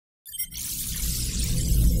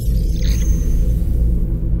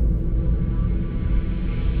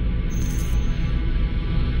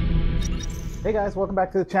Hey guys, welcome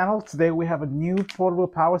back to the channel. Today we have a new portable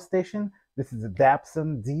power station. This is a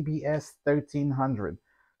Dabbsson DBS1300.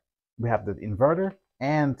 We have the inverter,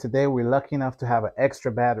 and today we're lucky enough to have an extra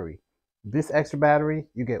battery. This extra battery,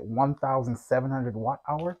 you get 1,700 watt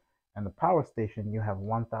hour, and the power station you have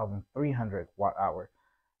 1,300 watt hour.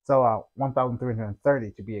 So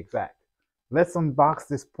 1,330 to be exact. Let's unbox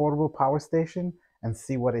this portable power station and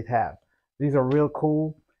see what it has. These are real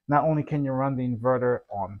cool. Not only can you run the inverter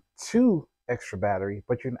on two extra battery,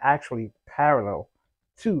 but you can actually parallel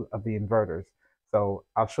two of the inverters. So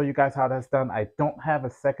I'll show you guys how that's done. I don't have a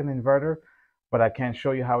second inverter, but I can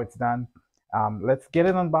show you how it's done. Let's get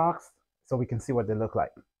it unboxed so we can see what they look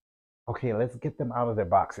like. Okay, let's get them out of their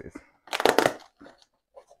boxes.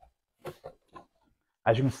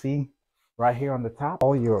 As you can see right here on the top,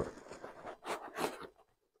 all your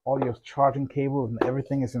charging cables and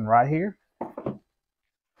everything is in right here.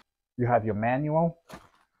 You have your manual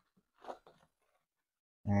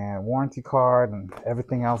and warranty card, and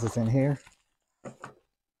everything else is in here.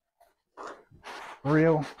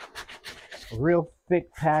 Real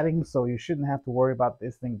thick padding, so you shouldn't have to worry about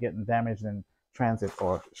this thing getting damaged in transit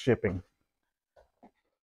or shipping.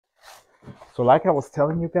 So like I was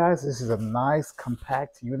telling you guys, this is a nice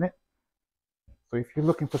compact unit. So if you're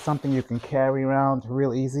looking for something you can carry around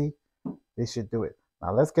real easy, this should do it.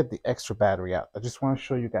 Now let's get the extra battery out. I just want to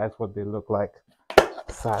show you guys what they look like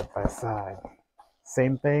side by side.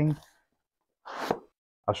 Same thing.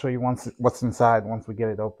 I'll show you what's inside once we get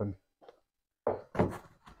it open.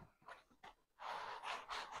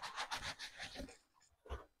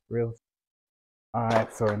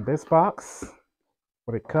 Alright, so in this box,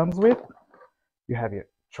 what it comes with, you have your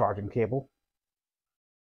charging cable.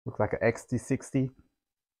 Looks like an XT60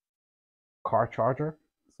 car charger.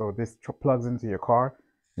 So this plugs into your car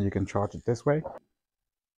and you can charge it this way.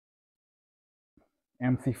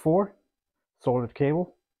 MC4 solar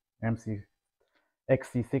cable,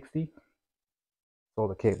 XT60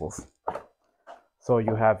 solar cables. So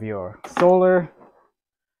you have your solar,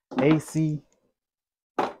 AC,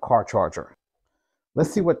 car charger.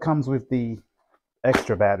 Let's see what comes with the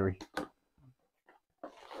extra battery.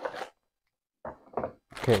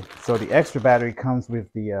 Okay, so the extra battery comes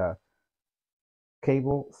with the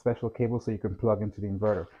special cable, so you can plug into the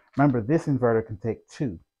inverter. Remember, this inverter can take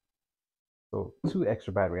two. So two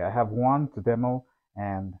extra battery. I have one to demo,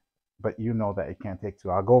 but you know that it can't take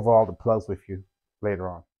two. I'll go over all the plugs with you later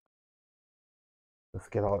on. Let's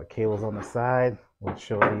get all the cables on the side. We'll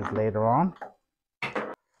show these later on.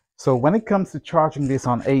 So when it comes to charging this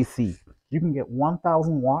on AC, you can get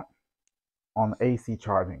 1,000 watt on AC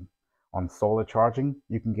charging. On solar charging,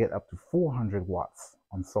 you can get up to 400 watts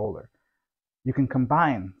on solar. You can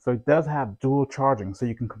combine, so it does have dual charging, so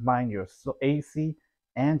you can combine your AC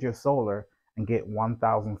and your solar and get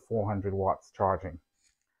 1,400 watts charging.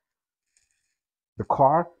 The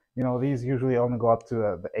car, you know, these usually only go up to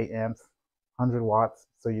the 8 amps, 100 watts,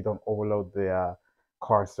 so you don't overload the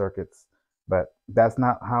car circuits. But that's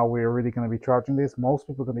not how we're really going to be charging this. Most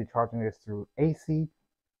people are going to be charging this through AC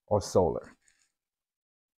or solar.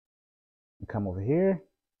 You come over here,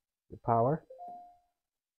 the power.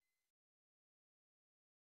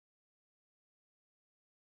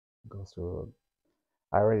 Goes through.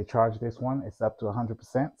 I already charged this one. It's up to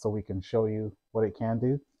 100%, so we can show you what it can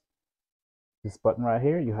do. This button right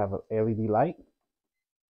here, you have an LED light,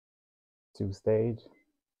 2-stage,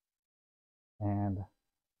 and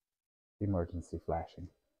emergency flashing,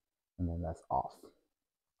 and then that's off.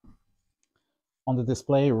 On the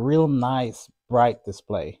display, real nice bright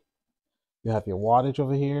display. You have your wattage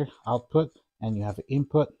over here, output, and you have the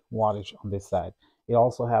input wattage on this side. It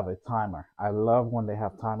also have a timer. I love when they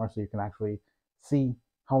have timers, so you can actually see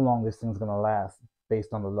how long this thing's gonna last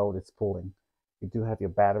based on the load it's pulling. You do have your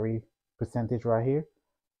battery percentage right here.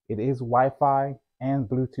 It is Wi-Fi and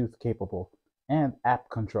Bluetooth capable and app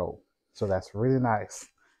control. So that's really nice.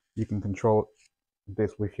 You can control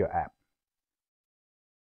this with your app.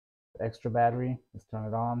 The extra battery, let's turn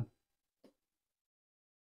it on.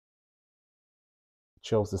 It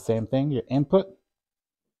shows the same thing, your input,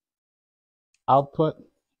 output,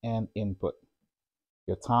 and input,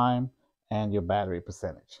 your time, and your battery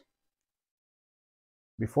percentage.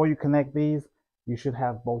 Before you connect these, you should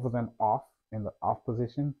have both of them off, in the off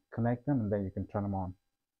position. Connect them, and then you can turn them on.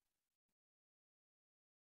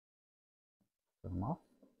 Turn them off.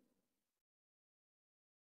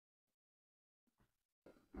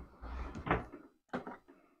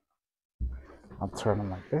 I'll turn them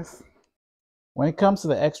like this. When it comes to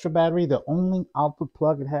the extra battery, the only output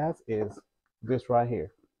plug it has is this right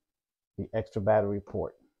here, the extra battery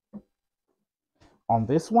port. On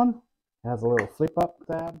this one, it has a little flip up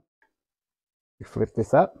tab. You flip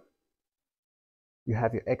this up. You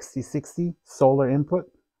have your XT60 solar input,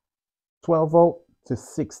 12 volt to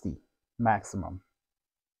 60 maximum,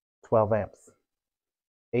 12 amps.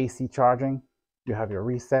 AC charging, you have your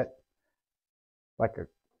reset, like a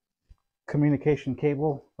communication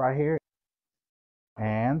cable right here,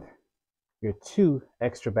 and your 2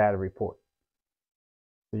 extra battery port.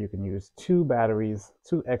 So you can use 2 batteries,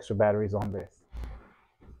 2 extra batteries on this.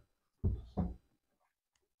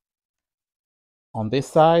 On this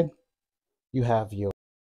side, you have your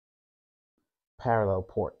parallel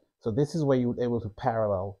port. So this is where you would be able to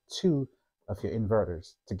parallel 2 of your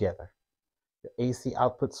inverters together. Your AC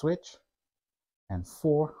output switch and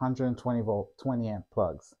 420 volt 20 amp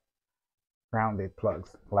plugs, grounded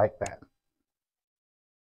plugs like that.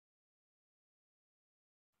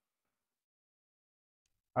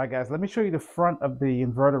 All right, guys, let me show you the front of the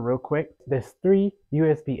inverter real quick. There's 3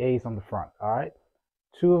 USB-A's on the front, all right?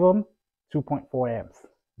 2 of them, 2.4 amps.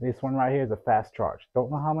 This one right here is a fast charge. Don't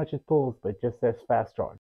know how much it pulls, but it just says fast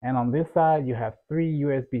charge. And on this side, you have 3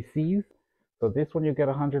 USB-C's. So this one you'll get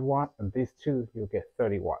 100 watts, and this 2 you'll get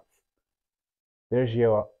 30 watts. There's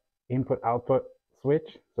your input-output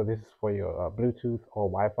switch. So this is for your Bluetooth or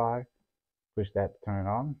Wi-Fi. Push that to turn it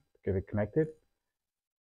on, get it connected.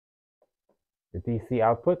 The DC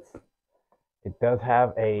outputs, it does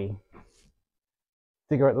have a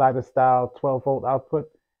cigarette lighter style 12 volt output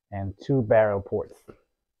and 2 barrel ports.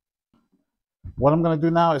 What I'm going to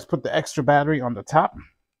do now is put the extra battery on the top.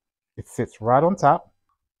 It sits right on top.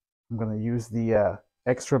 I'm going to use the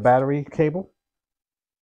extra battery cable.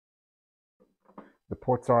 The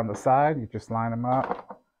ports are on the side. You just line them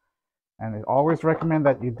up. And I always recommend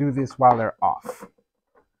that you do this while they're off.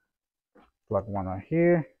 Plug one right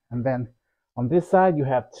here, and then on this side, you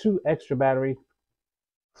have 2 extra batteries,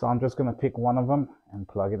 so I'm just going to pick one of them and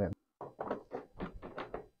plug it in.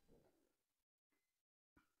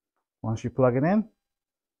 Once you plug it in,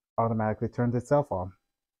 automatically turns itself on.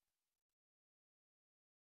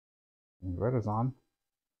 Inverter's on.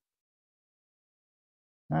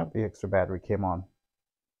 Now the extra battery came on.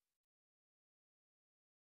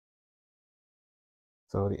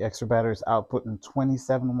 So the extra battery is outputting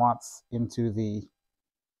 27 watts into the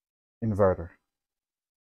inverter.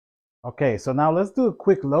 Okay, so now let's do a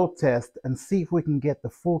quick load test and see if we can get the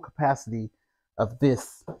full capacity of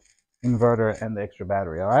this inverter and the extra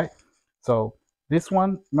battery, all right? So this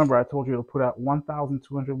one, remember I told you it'll put out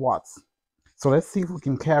 1,200 watts. So let's see if we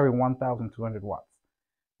can carry 1,200 watts.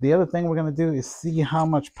 The other thing we're going to do is see how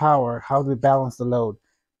much power, how to balance the load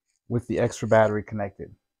with the extra battery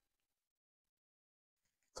connected.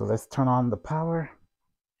 So let's turn on the power.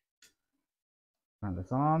 Turn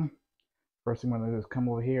this on. First thing I'm going to do is come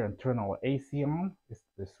over here and turn our AC on. This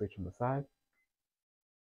switch on the side.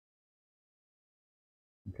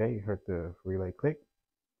 Okay, you heard the relay click.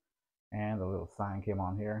 And a little sign came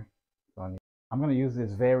on here. So I'm going to use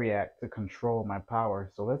this variac to control my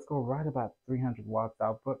power. So let's go right about 300 watts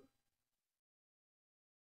output.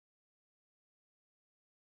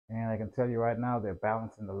 And I can tell you right now, they're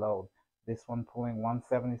balancing the load. This one pulling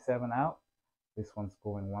 177 out. This one's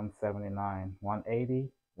pulling 179,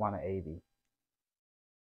 180, 180.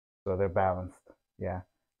 So they're balanced. Yeah,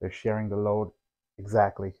 they're sharing the load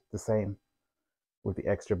exactly the same with the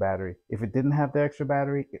extra battery. If it didn't have the extra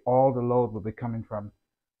battery, all the load would be coming from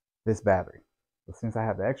this battery. But since I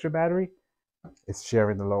have the extra battery, it's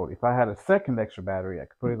sharing the load. If I had a second extra battery, I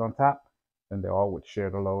could put it on top, then they all would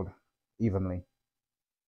share the load evenly.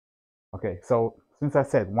 Okay, so since I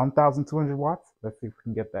said 1,200 watts, let's see if we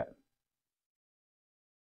can get that.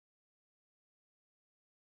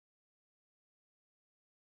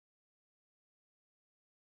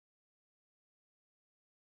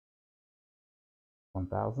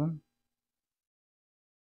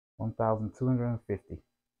 $1,250.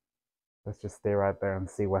 Let's just stay right there and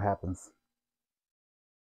see what happens.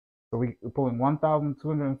 So we're pulling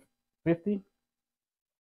 1,250.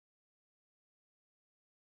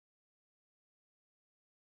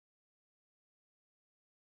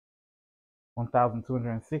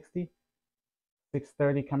 $1,260.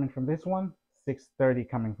 630 coming from this one. 630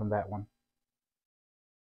 coming from that one.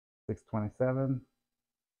 627.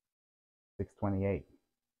 628.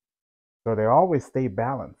 So they always stay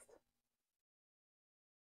balanced.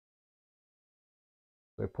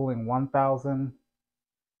 They're pulling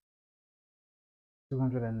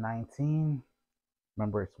 1,219.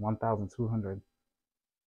 Remember, it's 1,200.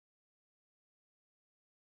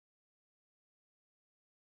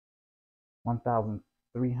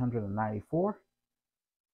 1,394.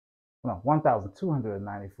 No,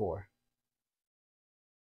 1,294.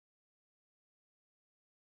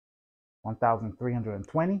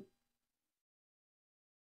 1,320.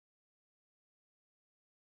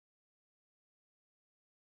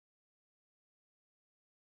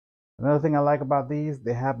 Another thing I like about these,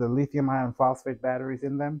 they have the lithium iron phosphate batteries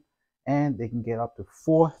in them, and they can get up to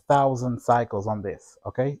 4,000 cycles on this,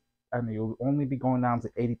 okay? And you'll only be going down to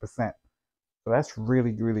 80%. So that's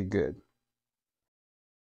really, really good.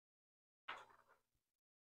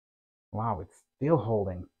 Wow, it's still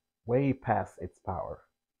holding way past its power.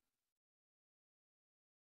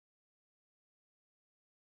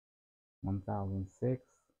 One thousand six.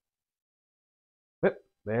 Yep,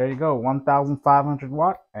 there you go, 1,500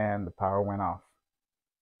 watt, and the power went off.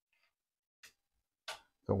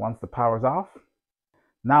 So once the power's off,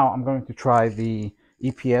 now I'm going to try the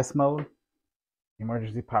EPS mode,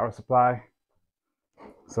 emergency power supply.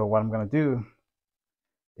 So what I'm going to do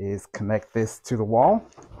is connect this to the wall.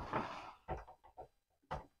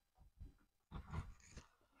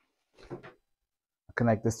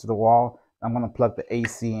 Connect this to the wall. I'm going to plug the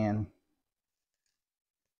AC in.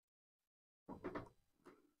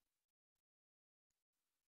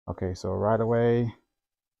 Okay, so right away,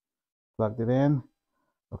 plugged it in.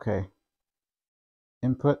 Okay,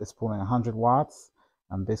 input is pulling 100 watts,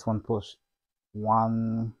 and this one pushed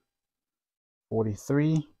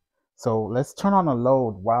 143. So let's turn on a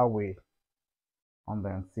load while we on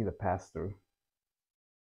there and see the pass through.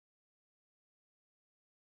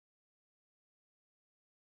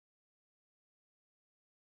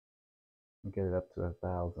 Get it up to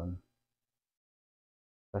 1,000.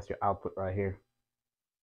 That's your output right here.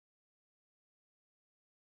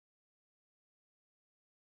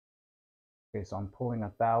 Okay, so I'm pulling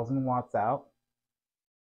 1,000 watts out.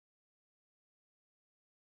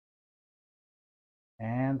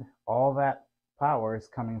 And all that power is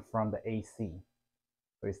coming from the AC.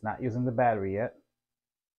 So it's not using the battery yet.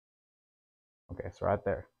 Okay, so right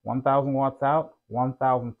there, 1,000 watts out,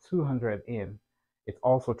 1,200 in. It's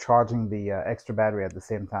also charging the extra battery at the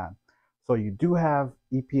same time. So you do have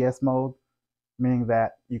EPS mode, meaning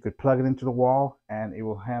that you could plug it into the wall and it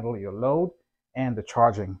will handle your load and the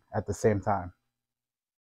charging at the same time.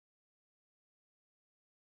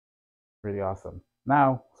 Pretty awesome.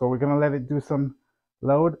 Now, so we're gonna let it do some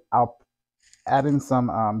load. I'll add in some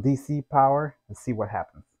DC power and see what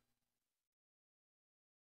happens.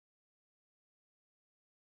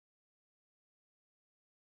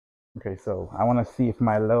 Okay, so I want to see if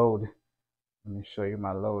my load, let me show you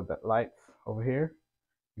my load that lights over here.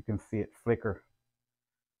 You can see it flicker.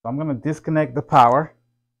 So I'm going to disconnect the power.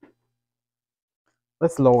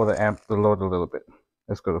 Let's lower the load a little bit.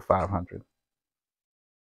 Let's go to 500.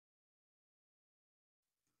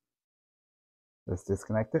 Let's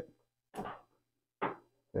disconnect it.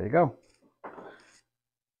 There you go.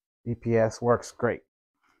 EPS works great.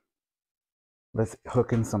 Let's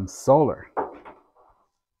hook in some solar.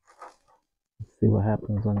 Let's see what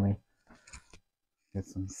happens when we get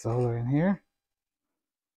some solar in here.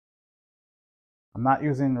 I'm not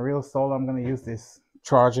using real solar. I'm going to use this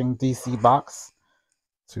charging DC box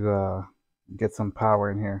to get some power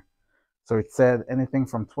in here. So it said anything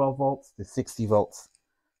from 12 volts to 60 volts.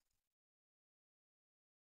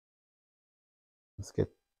 Let's get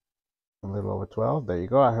a little over 12. There you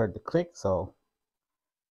go. I heard the click. So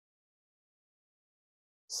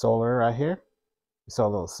solar right here. You saw a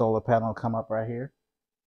little solar panel come up right here.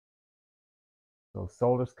 So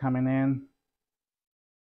solar's coming in.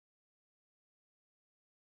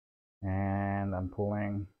 And I'm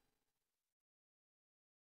pulling.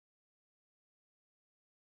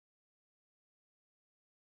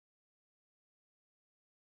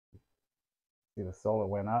 See, the solar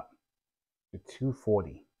went up to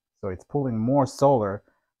 240. So it's pulling more solar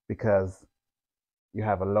because you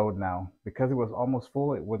have a load now. Because it was almost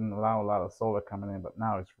full, it wouldn't allow a lot of solar coming in, but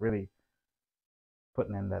now it's really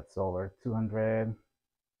putting in that solar. 200,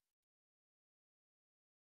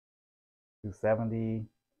 270.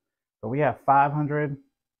 So we have 500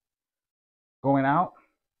 going out,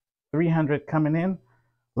 300 coming in.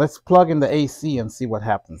 Let's plug in the AC and see what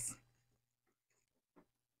happens.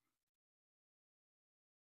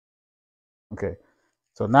 Okay,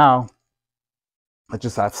 so now I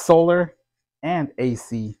just have solar and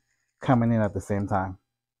AC coming in at the same time.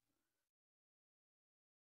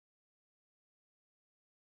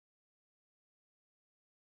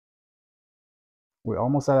 We're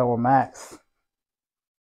almost at our max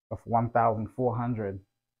of 1,400.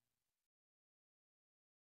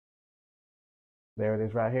 There it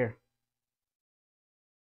is right here.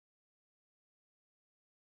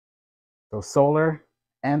 So solar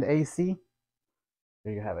and AC,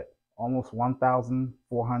 there you have it. Almost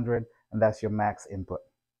 1,400, and that's your max input.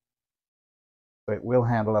 So it will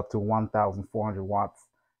handle up to 1,400 watts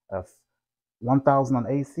of 1,000 on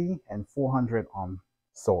AC and 400 on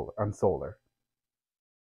solar.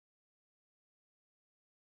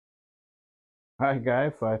 Alright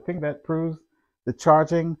guys, so I think that proves the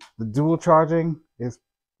charging, the dual charging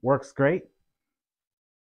works great.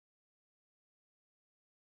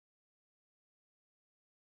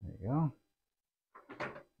 There you go.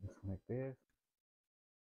 Disconnect this.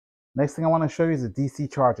 Next thing I want to show you is the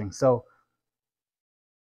DC charging. So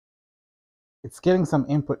it's getting some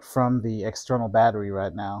input from the external battery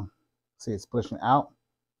right now. See, it's pushing out.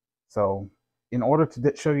 So in order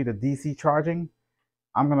to show you the DC charging,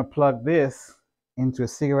 I'm going to plug this into a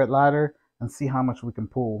cigarette lighter and see how much we can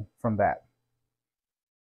pull from that.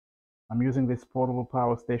 I'm using this portable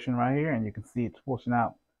power station right here, and you can see it's pushing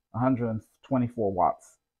out 124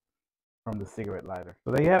 watts from the cigarette lighter.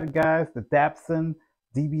 So there you have it guys, the Dabbsson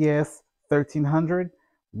DBS1300,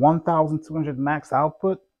 1200 max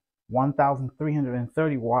output,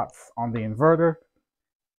 1330 watts on the inverter.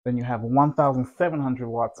 Then you have 1700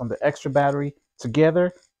 watts on the extra battery.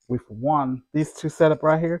 Together with these two setup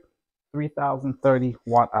right here, 3030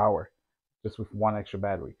 watt hour, just with one extra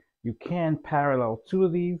battery. You can parallel two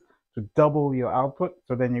of these to double your output,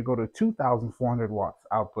 so then you go to 2400 watts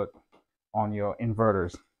output on your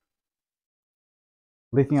inverters.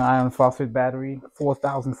 Lithium iron phosphate battery,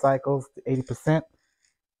 4000 cycles to 80%.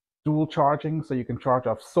 Dual charging, so you can charge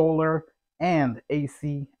off solar and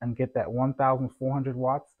AC and get that 1400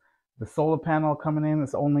 watts. The solar panel coming in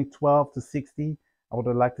is only 12 to 60. I would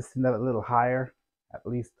have liked to see that a little higher, at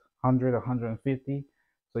least 100 or 150,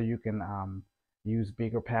 so you can use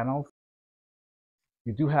bigger panels.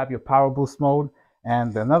 You do have your power boost mode,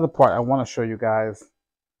 and another part I want to show you guys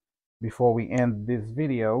before we end this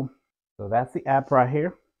video. So that's the app right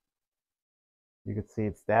here. You can see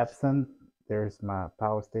it's Dabbsson. There's my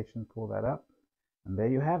power station. Pull that up, and there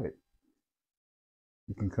you have it.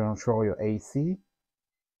 You can control your AC.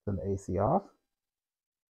 Turn the AC off.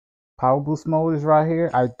 Power boost mode is right here.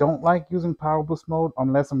 I don't like using power boost mode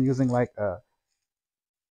unless I'm using like a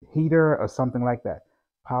heater or something like that.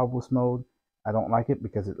 Power boost mode, I don't like it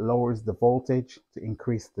because it lowers the voltage to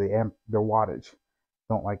increase the wattage.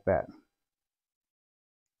 Don't like that.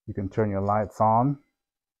 You can turn your lights on,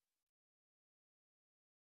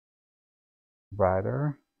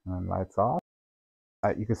 brighter, and lights off.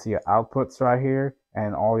 You can see your outputs right here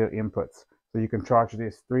and all your inputs. So you can charge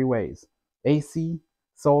this three ways: AC,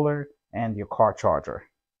 solar, and your car charger.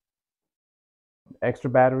 Extra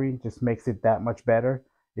battery just makes it that much better.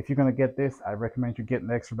 If you're going to get this, I recommend you getting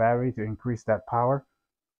the extra battery to increase that power.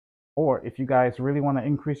 Or if you guys really want to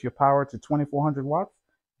increase your power to 2400 watts,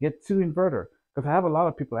 get two inverter. Because I have a lot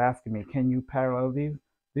of people asking me, can you parallel these?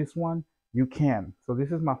 This one, you can. So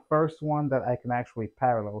this is my first one that I can actually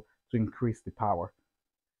parallel to increase the power.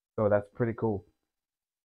 So that's pretty cool.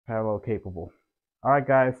 Parallel capable. All right,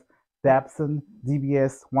 guys. Dabbsson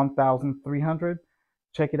DBS1300.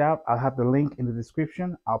 Check it out. I'll have the link in the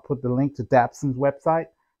description. I'll put the link to Dabbsson's website.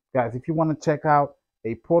 Guys, if you want to check out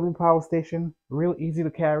a portable power station, real easy to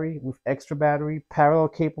carry with extra battery, parallel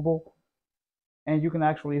capable, and you can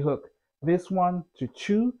actually hook this one to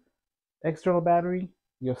two external battery,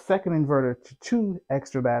 your second inverter to two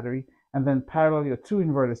extra battery, and then parallel your two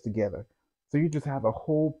inverters together. So you just have a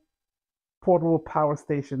whole portable power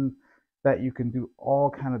station that you can do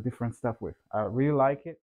all kind of different stuff with. I really like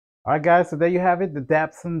it. All right, guys, so there you have it, the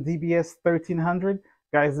Dabbsson DBS1300.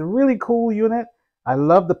 Guys, a really cool unit. I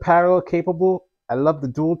love the parallel capable. I love the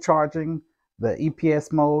dual charging, the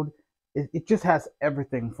EPS mode. It just has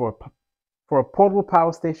everything for a portable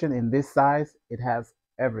power station in this size. It has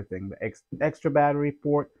everything: the extra battery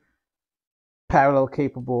port, parallel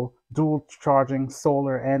capable, dual charging,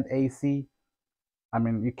 solar and AC. I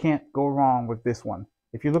mean, you can't go wrong with this one.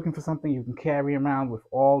 If you're looking for something you can carry around with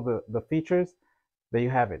all the features, there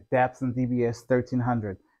you have it, Dabbsson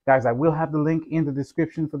DBS1300. Guys, I will have the link in the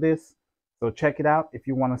description for this, so check it out if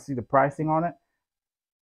you want to see the pricing on it.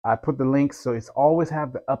 I put the links so it's always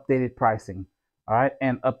have the updated pricing, all right,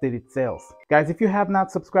 and updated sales. Guys, if you have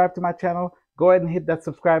not subscribed to my channel, go ahead and hit that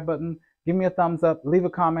subscribe button. Give me a thumbs up, leave a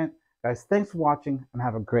comment. Guys, thanks for watching and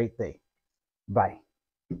have a great day. Bye.